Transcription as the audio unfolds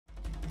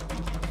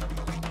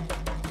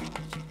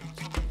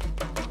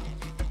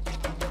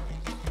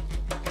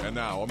And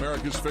now,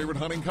 America's favorite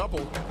hunting couple,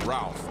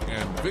 Ralph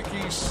and Vicky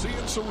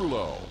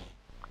Cianciarulo.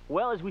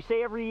 Well, as we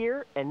say every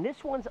year, and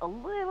this one's a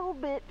little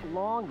bit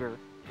longer,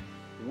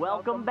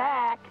 welcome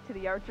back to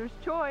the Archer's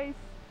Choice.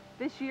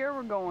 This year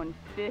we're going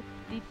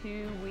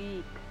 52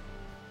 weeks.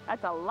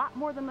 That's a lot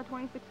more than the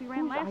 26 we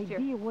ran last year.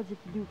 Whose idea was it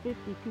to do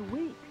 52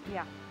 weeks?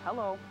 Yeah,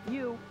 hello,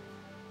 you.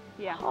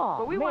 Yeah, Oh,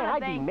 but we man,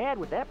 want to I'd be mad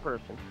with that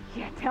person.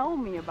 Yeah, tell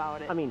me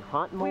about it. I mean,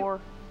 hunt more.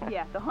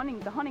 Yeah, the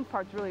hunting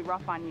part's really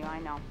rough on you, I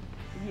know.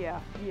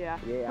 Yeah. Yeah,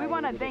 We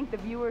want to it thank the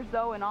viewers,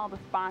 though, and all the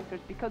sponsors,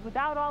 because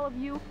without all of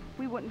you,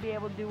 we wouldn't be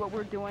able to do what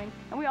we're doing.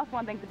 And we also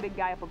want to thank the big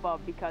guy up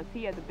above, because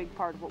he has a big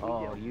part of what we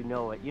do. Oh, you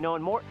know it. You know,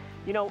 and more,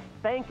 you know,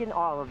 thanking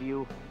all of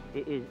you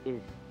is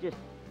just,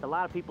 a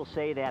lot of people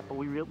say that, but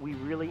we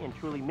really and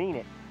truly mean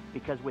it,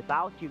 because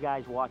without you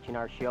guys watching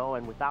our show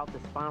and without the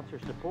sponsor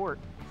support,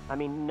 I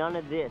mean, none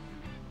of this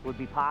would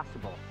be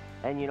possible.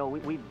 And, you know,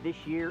 we this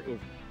year is,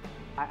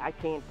 I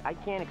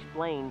can't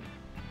explain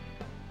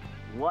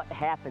what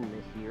happened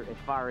this year as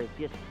far as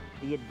just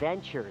the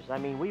adventures. I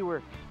mean, we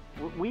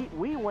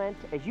went,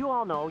 as you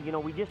all know, you know,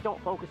 we just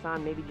don't focus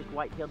on maybe just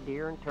white-tailed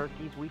deer and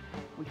turkeys. We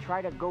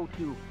try to go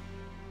to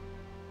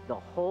the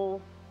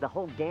whole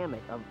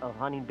gamut of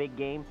hunting big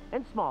game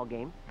and small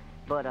game.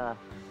 But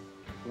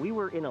we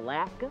were in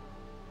Alaska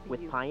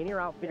with Pioneer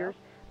Outfitters,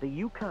 the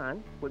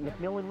Yukon with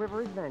McMillan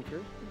River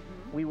Adventures.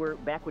 We were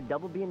back with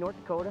Double B in North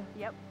Dakota.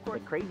 Yep, of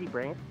course. The Crazy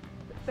Brand.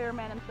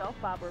 Fairman himself,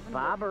 Bob Irvin.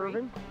 Bob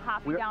Irvin.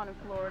 Hoppy down in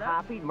Florida.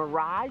 Hoppy,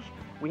 Mirage.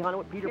 We hunted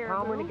with Peter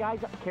Palmer and the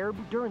guys up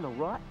Caribou during the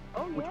rut,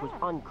 which was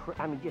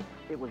I mean, just,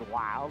 it was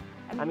wild.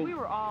 I mean, we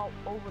were all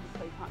over the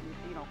place hunting,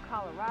 you know,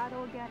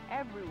 Colorado again,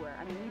 everywhere.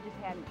 I mean, we just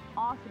had an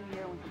awesome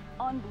year with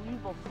some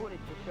unbelievable footage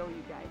to show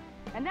you guys.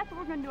 And that's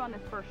what we're going to do on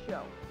this first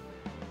show.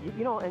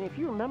 You know, and if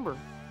you remember,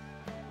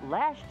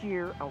 last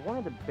year on one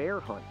of the bear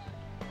hunts,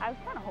 I was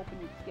kind of hoping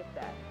you'd skip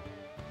that.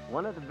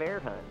 One of the bear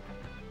hunts,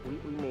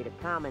 we made a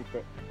comment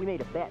that, we made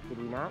a bet, did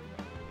we not?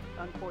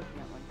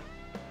 Unfortunately.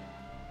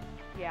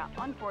 Yeah,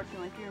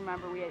 unfortunately, if you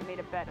remember, we had made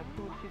a bet of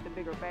who would shoot the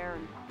bigger bear,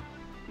 and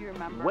do you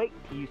remember? Wait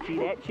till you see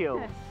that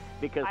show,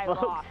 because I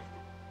folks, lost.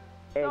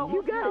 and So you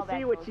we'll gotta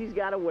see what she's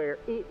gotta wear.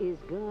 It is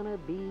gonna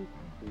be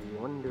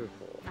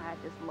wonderful. I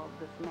just love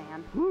this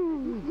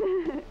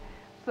man.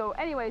 So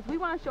anyways, we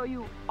want to show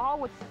you all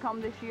what's to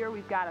come this year.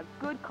 We've got a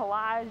good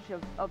collage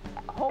of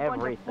a whole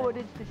bunch of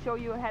footage to show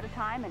you ahead of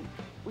time, and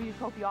we just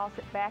hope you all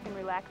sit back and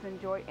relax and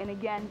enjoy. And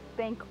again,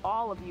 thank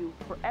all of you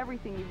for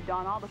everything you've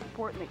done, all the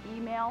support and the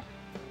email.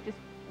 Just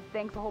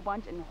thanks a whole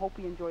bunch, and hope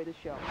you enjoy the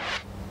show.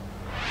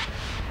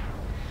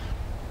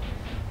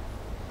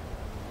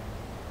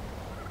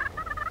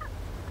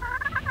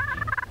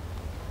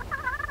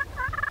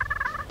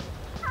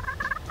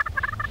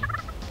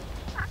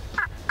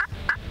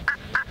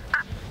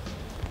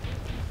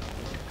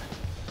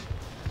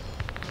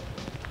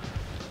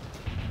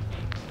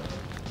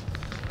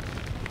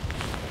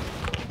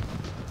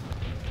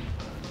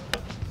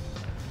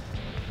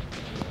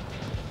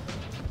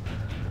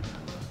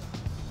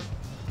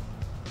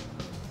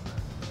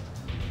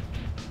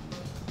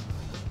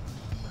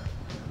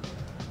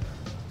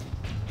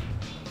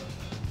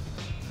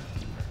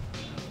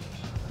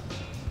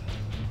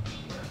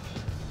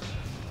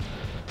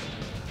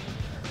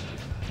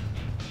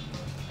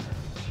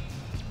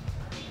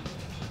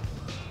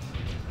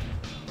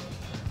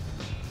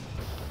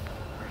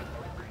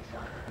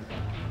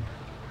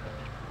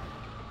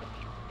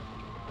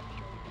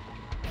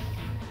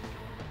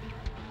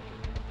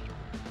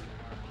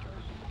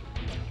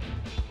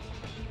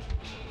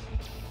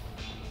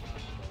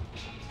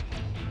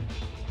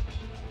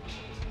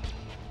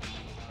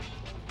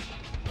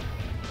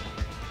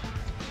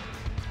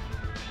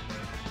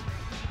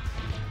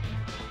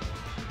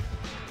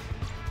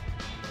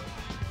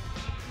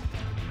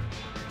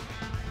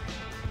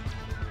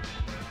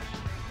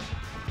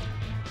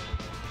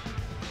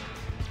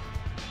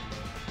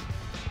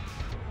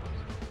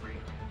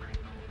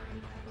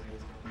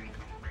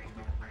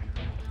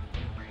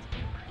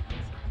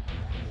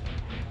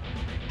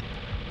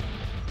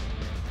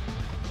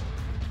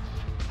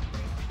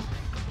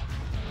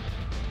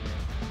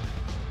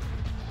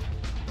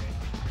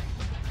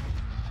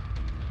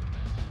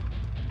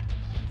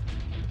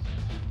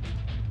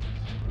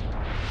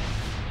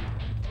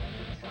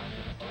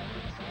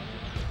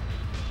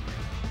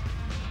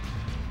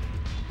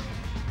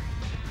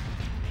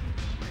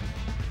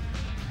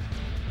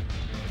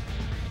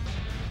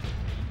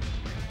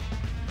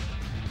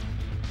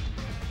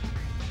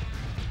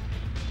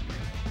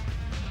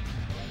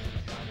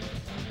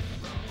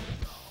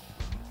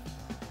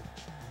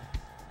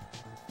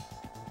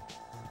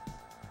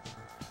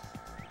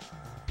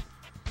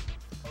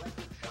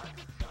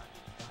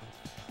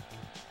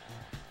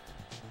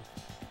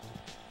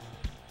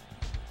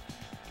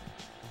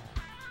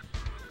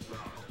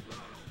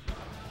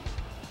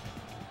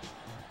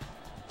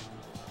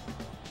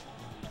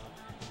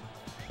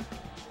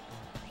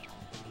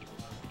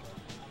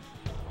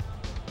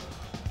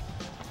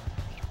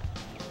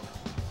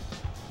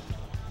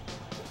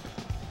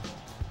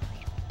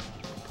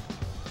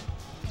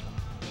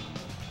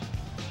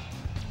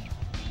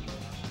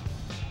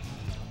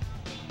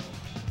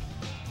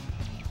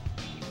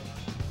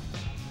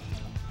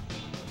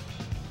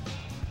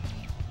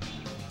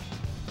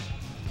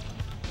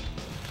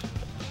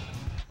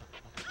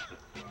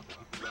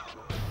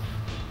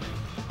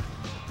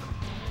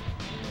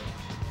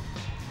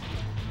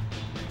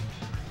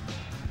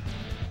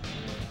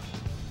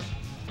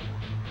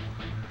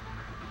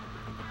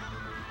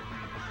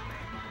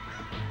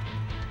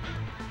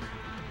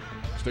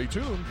 Stay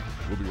tuned.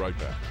 We'll be right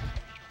back.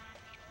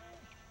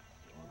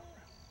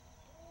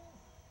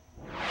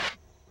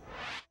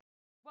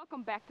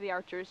 Welcome back to the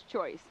Archer's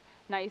Choice.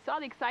 Now, you saw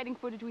the exciting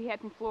footage we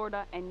had from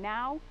Florida, and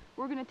now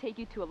we're going to take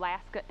you to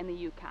Alaska and the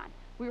Yukon.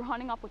 We were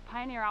hunting up with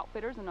Pioneer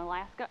Outfitters in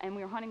Alaska, and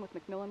we were hunting with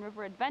McMillan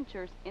River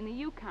Adventures in the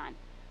Yukon.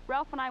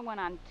 Ralph and I went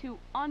on 2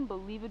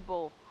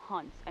 unbelievable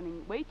hunts. I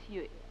mean, wait till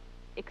you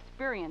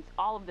experience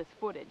all of this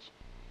footage.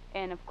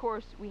 And of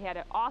course, we had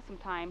an awesome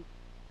time,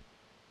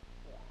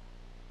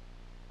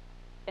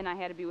 and I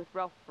had to be with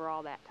Ralph for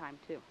all that time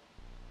too.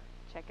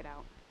 Check it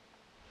out.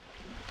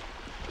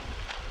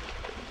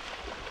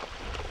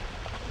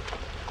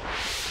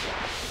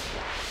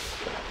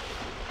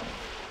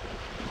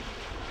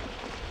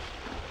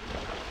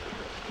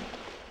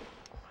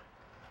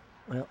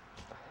 Well,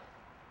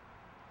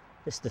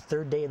 this is the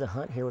 3rd day of the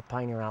hunt here with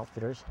Pioneer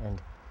Outfitters,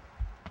 and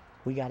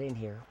we got in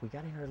here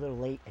a little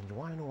late, and you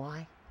want to know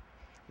why?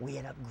 We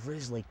had a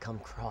grizzly come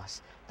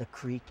across the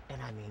creek,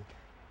 and I mean,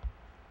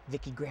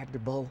 Vicky grabbed her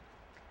bow,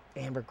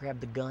 Amber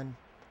grabbed the gun,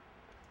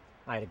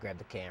 I had to grab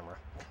the camera.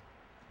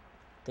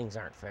 Things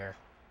aren't fair.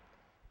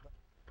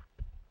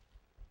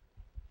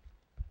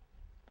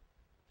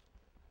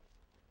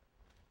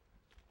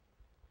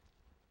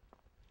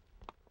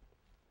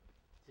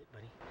 That's it,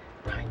 buddy.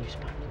 Brian, you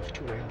spotted those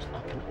 2 rams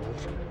up and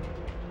over.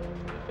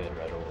 They fed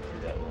right over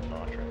through that little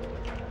notch right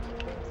there.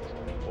 So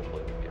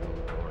hopefully we get a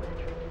little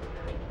orange.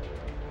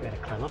 We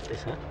gotta climb up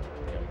this, huh?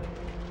 Yeah.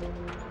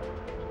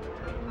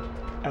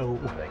 Oh.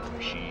 Like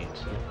machines.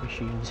 Yeah,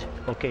 machines.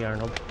 Okay,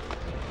 Arnold.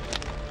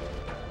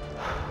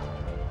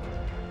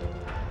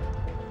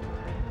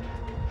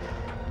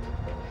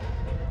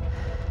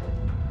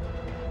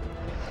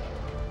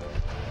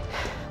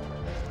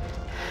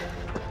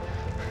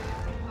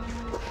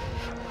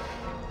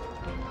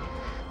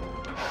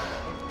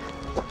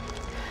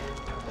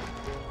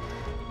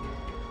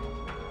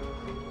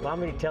 Allow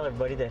me to tell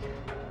everybody that,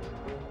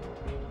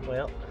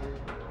 well,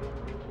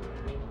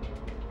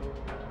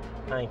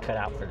 I ain't cut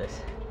out for this.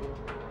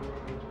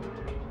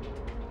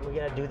 We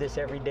gotta do this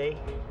every day.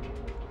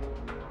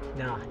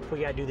 Nah, if we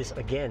gotta do this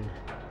again,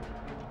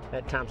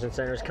 that Thompson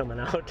Center's coming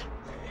out.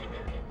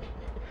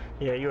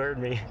 Yeah, you heard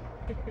me.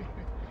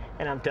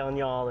 And I'm telling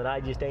y'all that I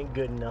just ain't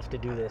good enough to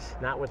do this.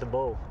 Not with a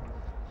bow.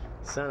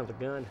 Son of a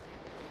gun.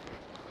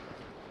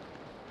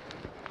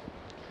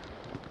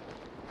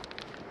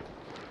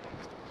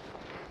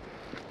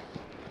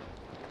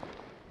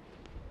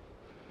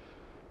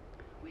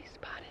 We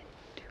spotted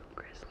 2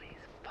 grizzlies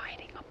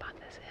fighting up on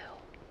this hill.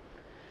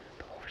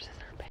 The horses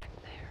are back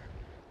there.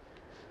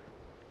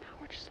 Now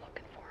we're just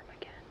looking for them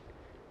again.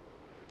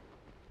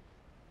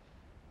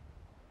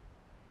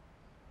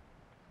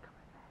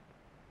 Coming back.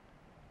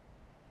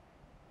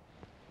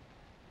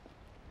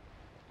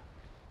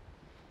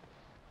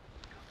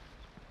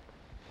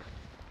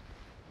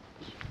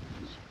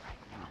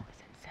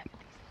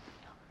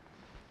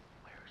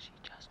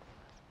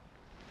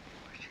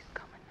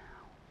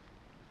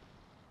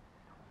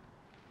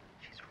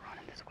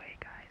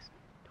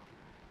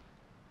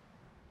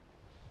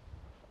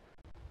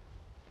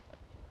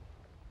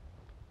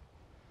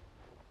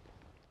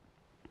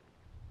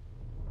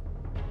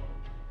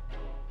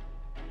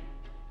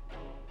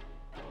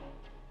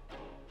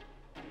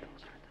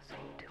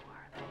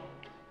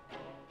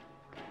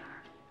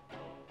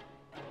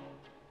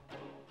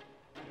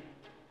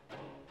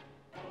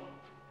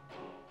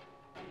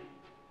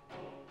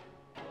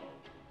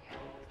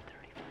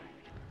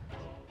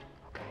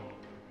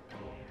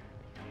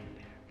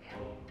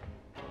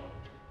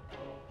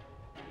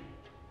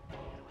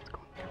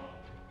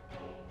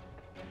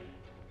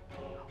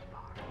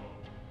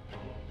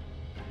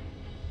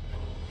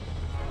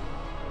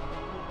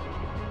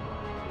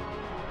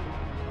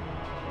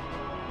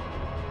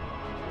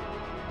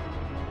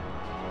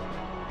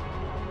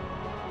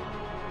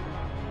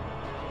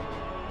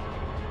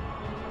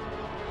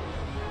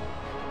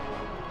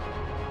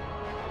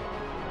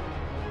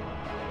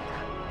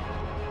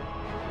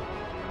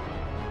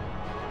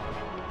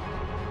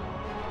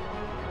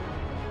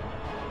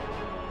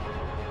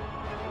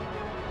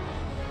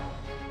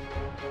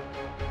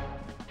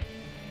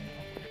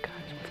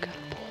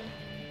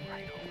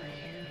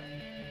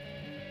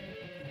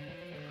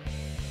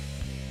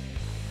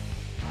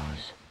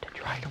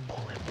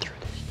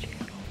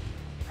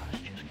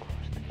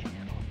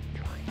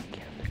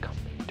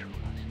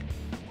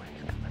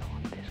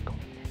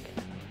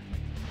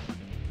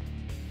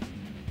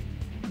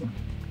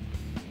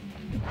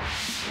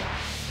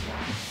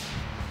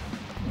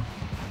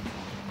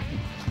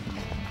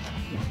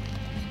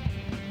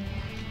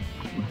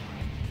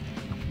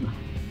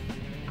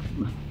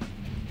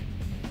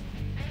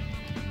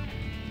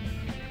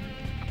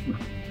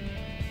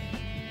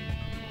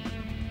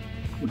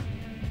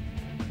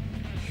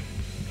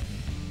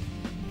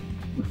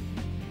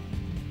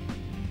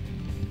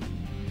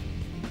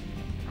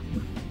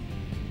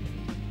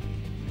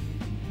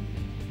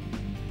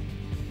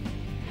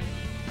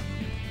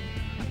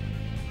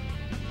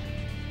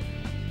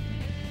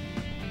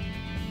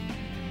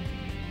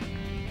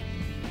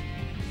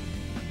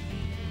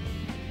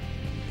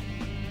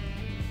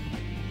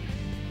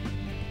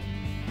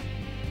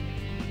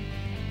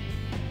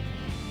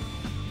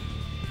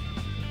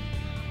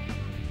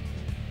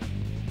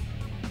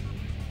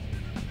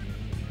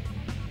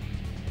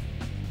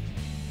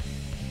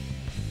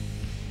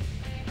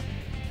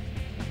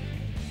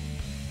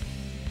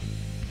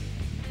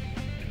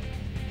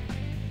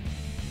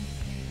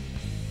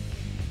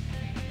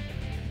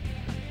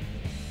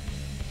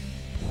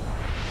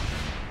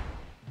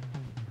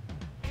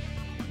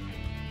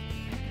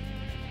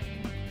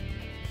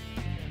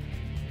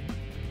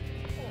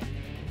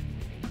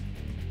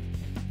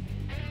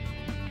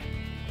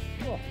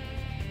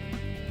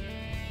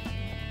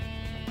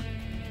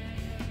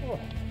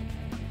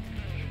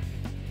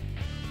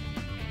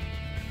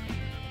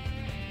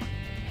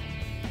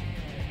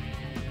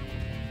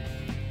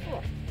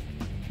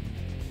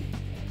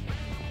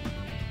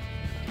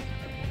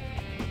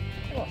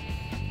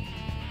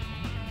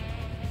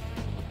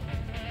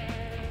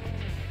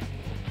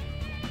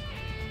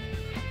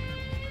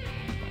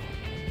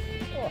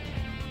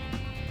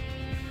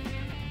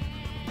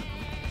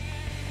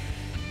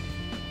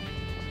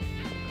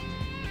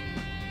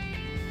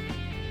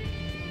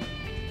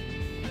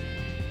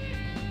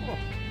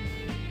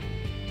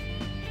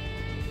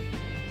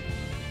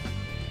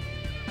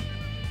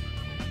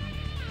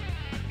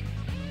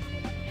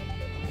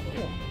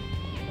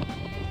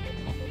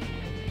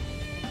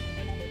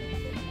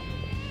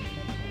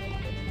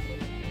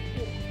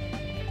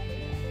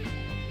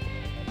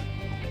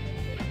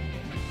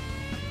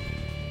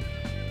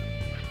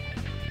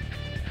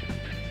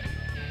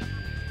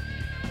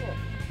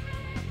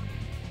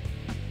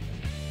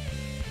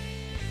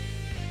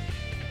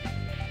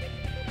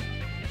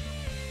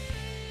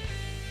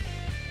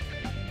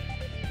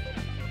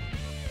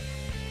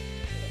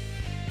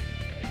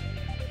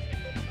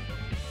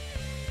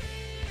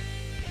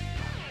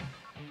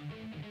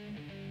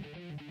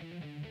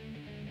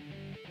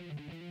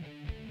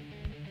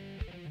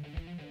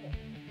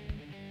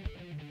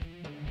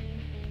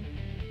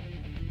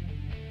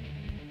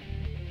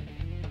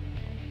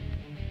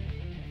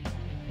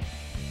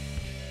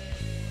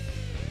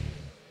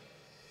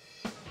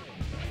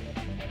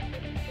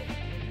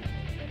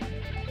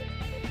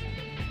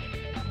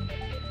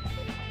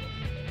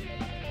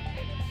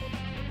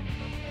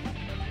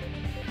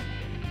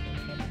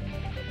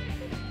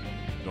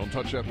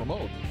 Don't touch that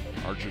remote.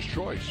 Archer's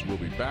Choice. We'll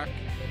be back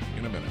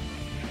in a minute.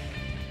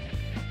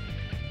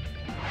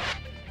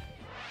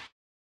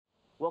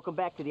 Welcome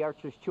back to the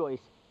Archer's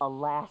Choice,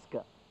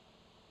 Alaska.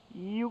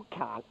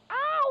 Yukon.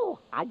 Ow!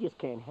 I just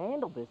can't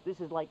handle this. This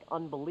is like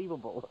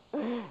unbelievable.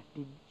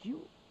 Did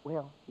you?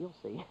 Well, you'll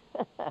see.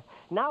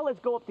 Now let's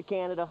go up to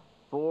Canada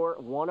for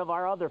one of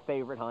our other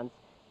favorite hunts,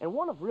 and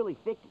one of really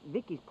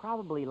Vicky's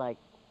probably like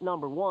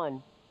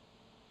 #1,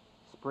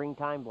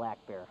 springtime black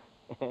bear.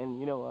 And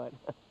you know what?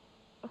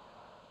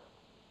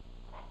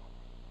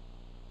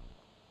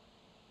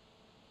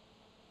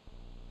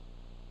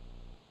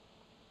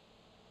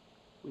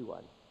 We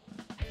won.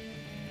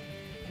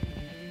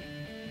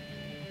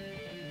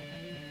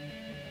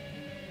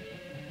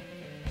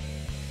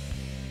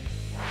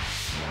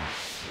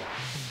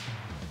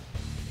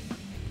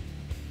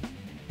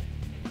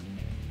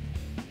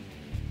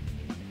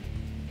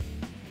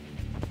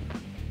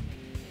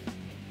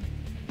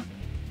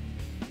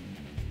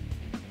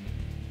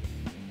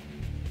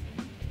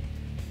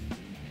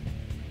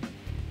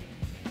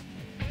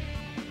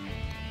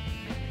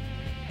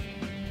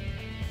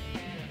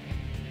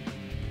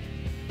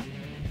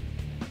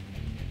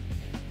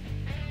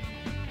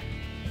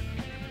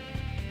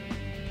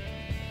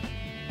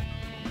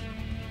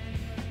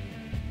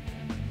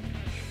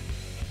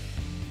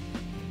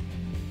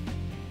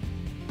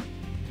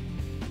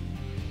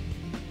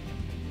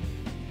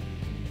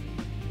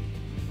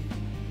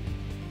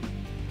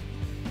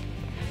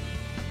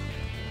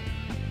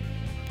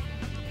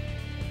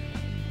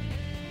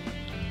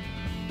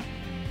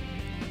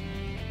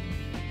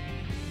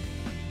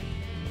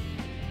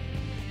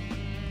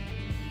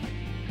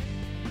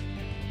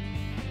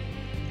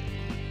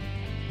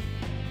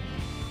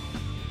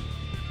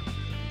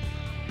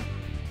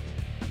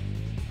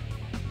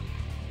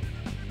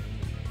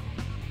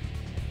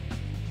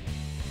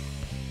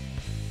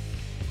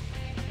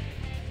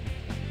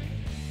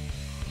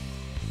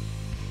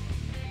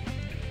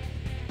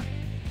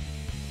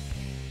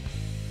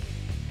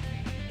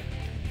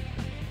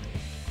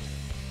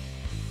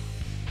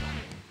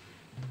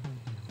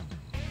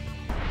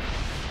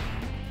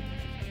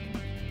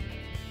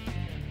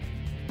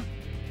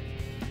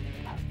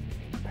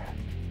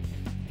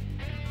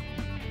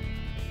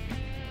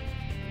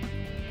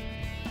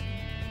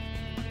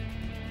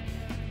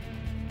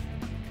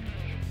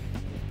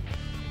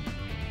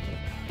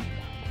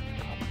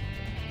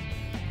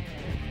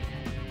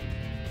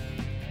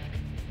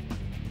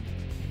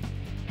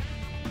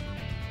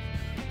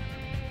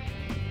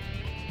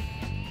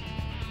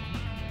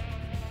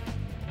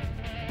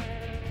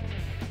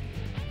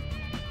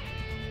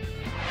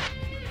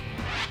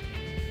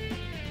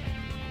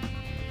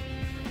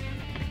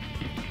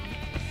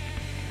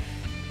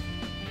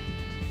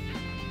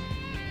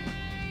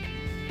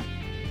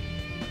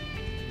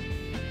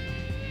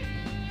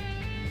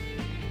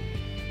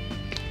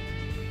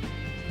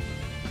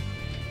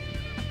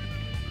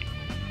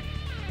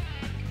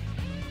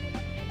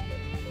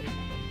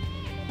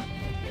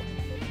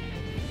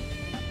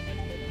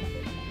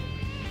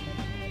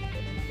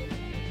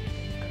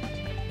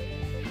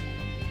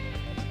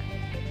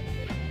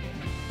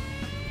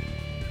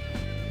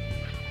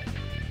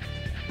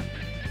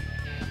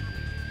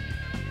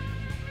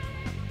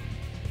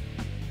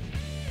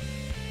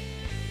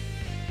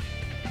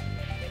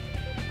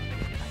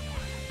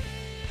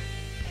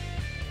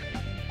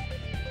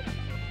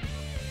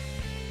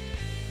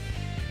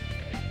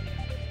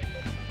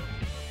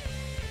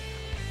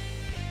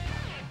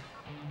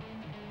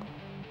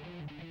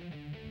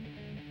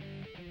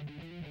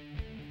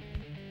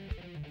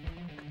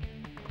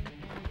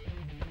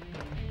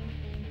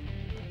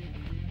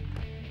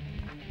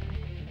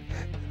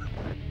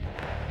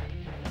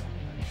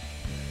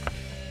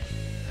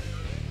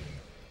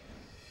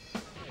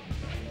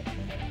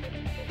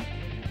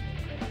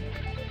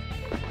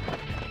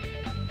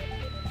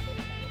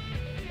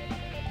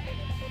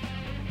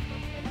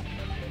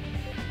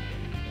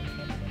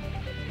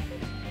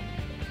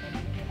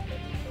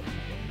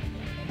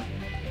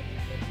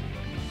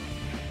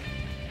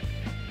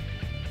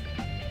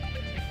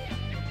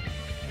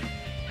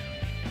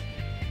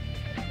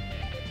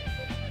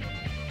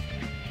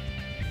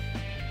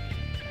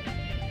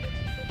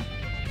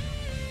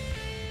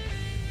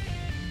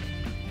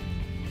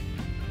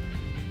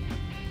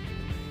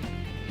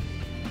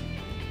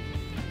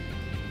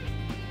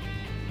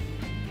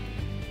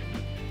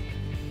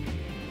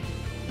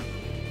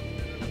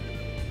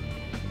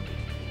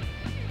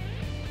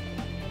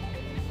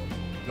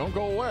 Don't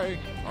go away.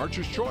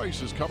 Archer's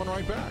Choice is coming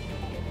right back.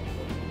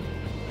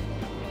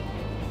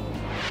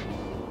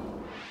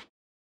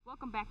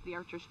 Welcome back to the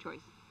Archer's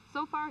Choice.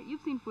 So far,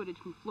 you've seen footage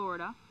from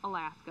Florida,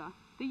 Alaska,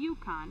 the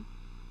Yukon,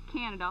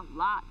 Canada,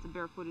 lots of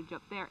bear footage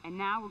up there, and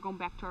now we're going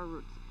back to our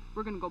roots.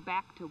 We're going to go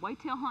back to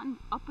whitetail hunting,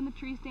 up in the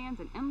tree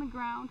stands and in the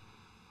ground.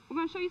 We're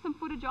going to show you some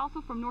footage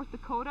also from North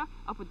Dakota,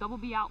 up with Double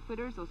B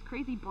Outfitters, those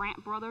crazy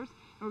Brandt brothers,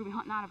 and we're going to be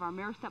hunting out of our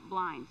Mare Step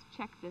blinds.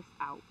 Check this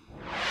out.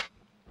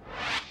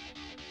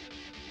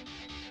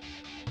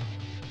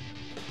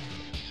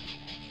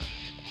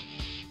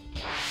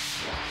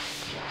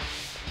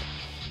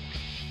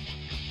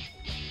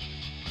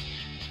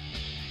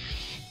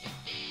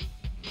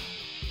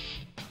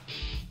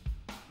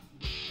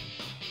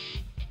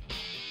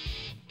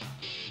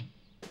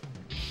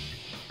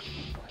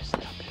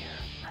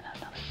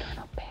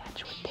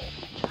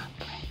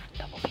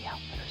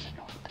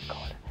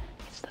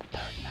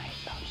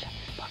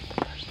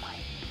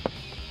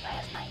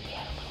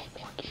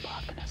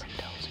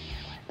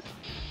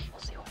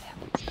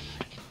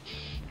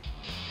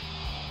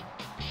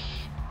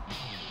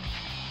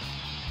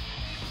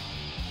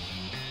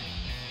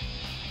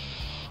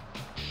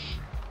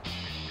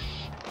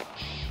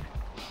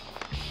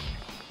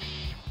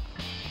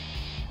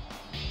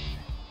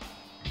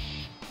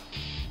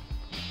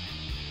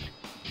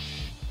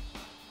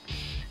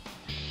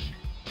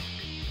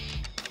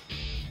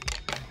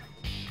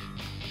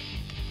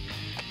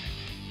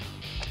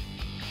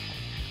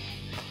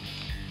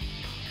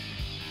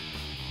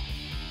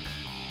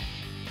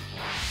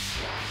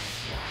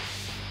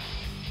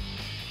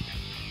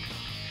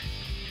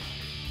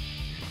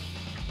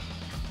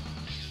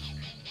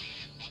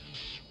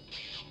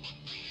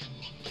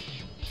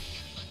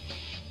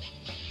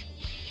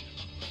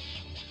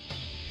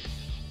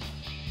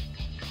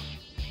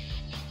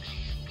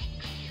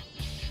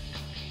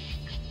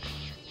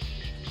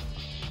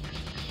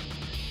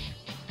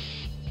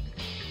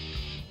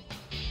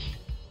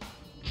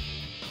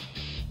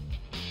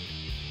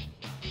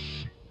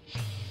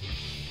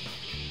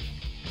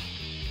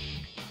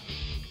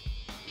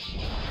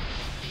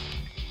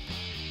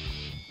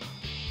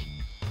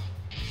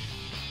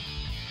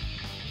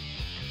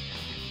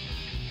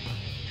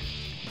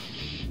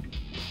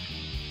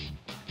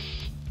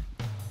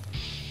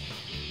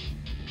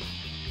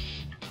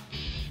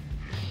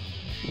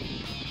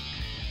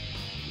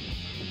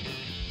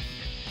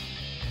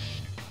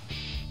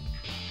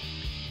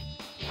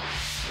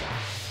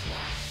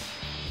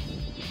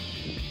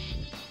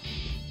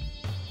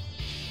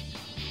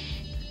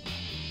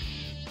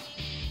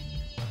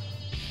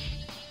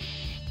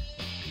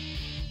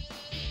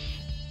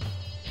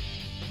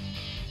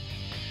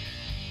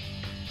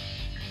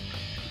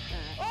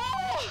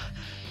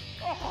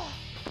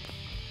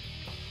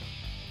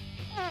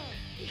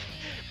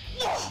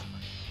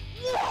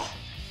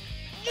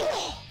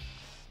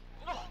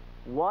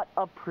 what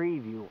a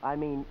preview. I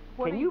mean,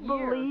 What can a you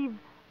year. believe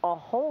a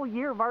whole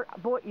year of our...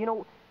 Boy, you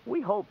know, we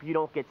hope you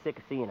don't get sick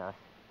of seeing us.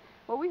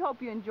 Well, we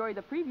hope you enjoyed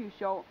the preview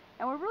show,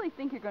 and we really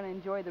think you're going to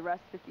enjoy the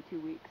rest 52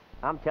 weeks.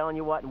 I'm telling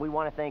you what, and we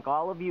want to thank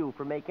all of you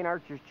for making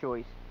Archer's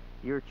Choice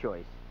your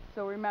choice.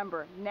 So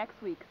remember,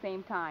 next week,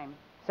 same time,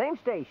 Same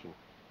station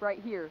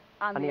right here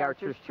on on the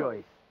Archer's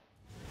Choice.